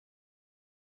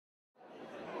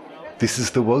This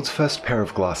is the world's first pair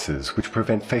of glasses which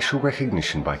prevent facial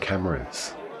recognition by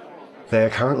cameras. They are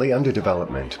currently under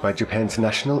development by Japan's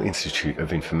National Institute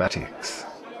of Informatics.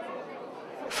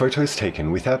 Photos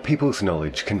taken without people's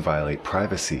knowledge can violate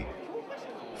privacy.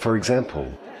 For example,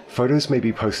 photos may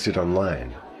be posted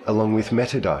online, along with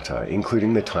metadata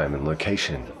including the time and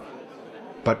location.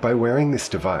 But by wearing this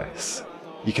device,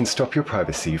 you can stop your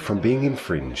privacy from being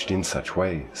infringed in such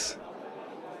ways.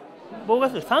 防護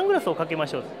するサングラスをかけま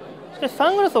しょう。しかしサ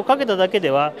ングラスをかけただけ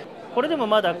ではこれでも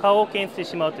まだ顔を検出し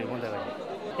てしまうという問題があり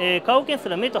ます。顔検出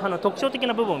は目と歯の特徴的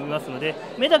な部分を見ますので、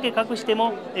目だけ隠して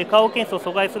も顔検出を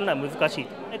阻害するのは難しい。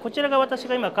こちらが私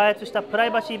が今開発したプラ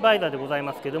イバシーバイザーでござい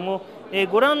ますけれども、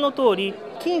ご覧の通り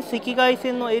近赤外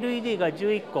線の LED が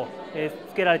11個付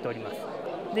けられております。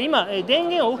で今電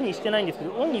源をオフにしてないんですけ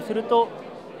ど、オンにすると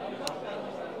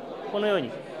このよう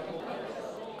に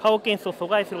顔検出を阻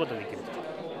害することができる。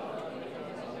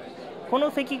この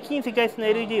近赤外線の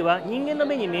LED は人間の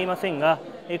目に見えませんが、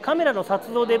カメラの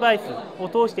撮像デバイスを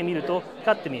通して見ると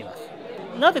光って見えます。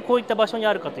なぜこういった場所に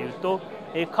あるかというと、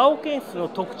顔検出の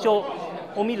特徴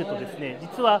を見るとですね、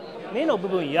実は目の部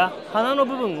分や鼻の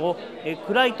部分を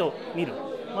暗いと見る、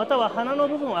または鼻の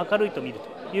部分を明るいと見る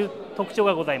という特徴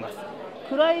がございます。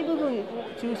暗い部分を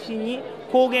中心に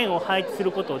光源を配置す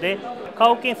ることで、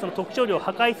顔検出の特徴量を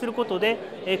破壊することで、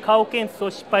顔検出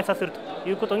を失敗させると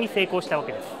いうことに成功したわ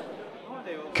けです。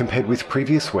Compared with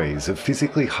previous ways of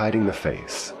physically hiding the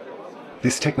face,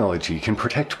 this technology can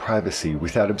protect privacy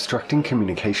without obstructing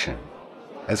communication,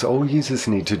 as all users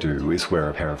need to do is wear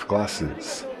a pair of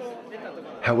glasses.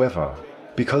 However,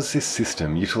 because this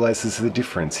system utilizes the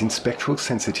difference in spectral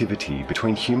sensitivity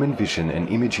between human vision and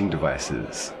imaging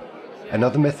devices,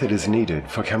 another method is needed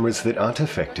for cameras that aren't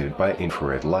affected by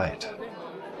infrared light.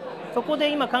 そこ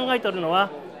で今考えているのは、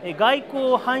外光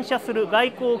を反射する、外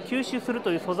光を吸収する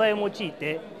という素材を用い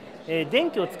て、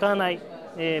電気を使わない、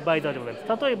バイザーでござい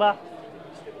ます。例えば、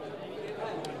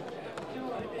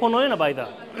このようなバイザ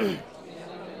ー。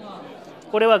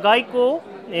これは外光を、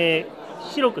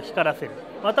白く光らせる、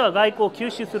または外光を吸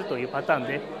収するというパターン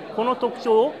で、この特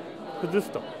徴を崩す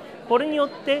と。これによっ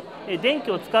て、電気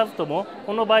を使わずとも、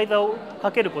このバイザーを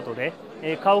かけることで、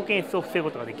顔検出を防ぐ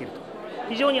ことができると。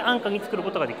非常に安価に作るこ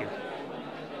とができる。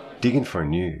Dig Info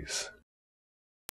News.